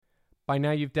By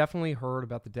now, you've definitely heard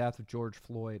about the death of George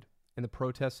Floyd and the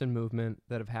protests and movement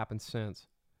that have happened since.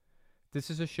 This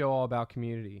is a show all about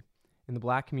community, and the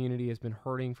black community has been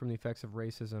hurting from the effects of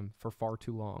racism for far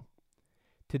too long.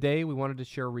 Today, we wanted to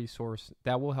share a resource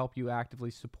that will help you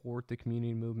actively support the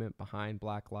community movement behind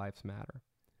Black Lives Matter.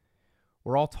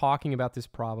 We're all talking about this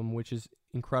problem, which is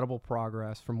incredible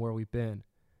progress from where we've been.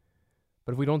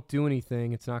 But if we don't do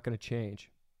anything, it's not going to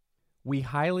change. We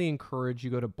highly encourage you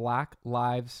go to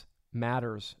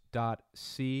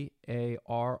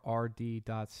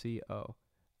blacklivesmatters.carrd.co.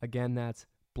 Again, that's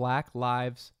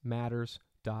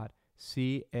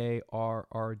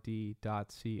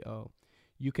blacklivesmatters.carrd.co.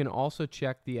 You can also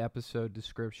check the episode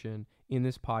description in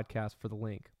this podcast for the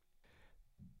link.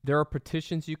 There are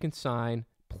petitions you can sign,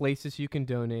 places you can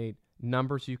donate,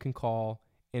 numbers you can call,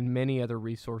 and many other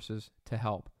resources to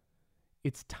help.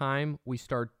 It's time we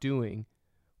start doing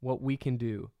what we can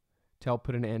do to help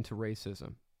put an end to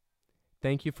racism.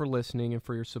 Thank you for listening and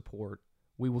for your support.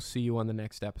 We will see you on the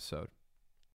next episode.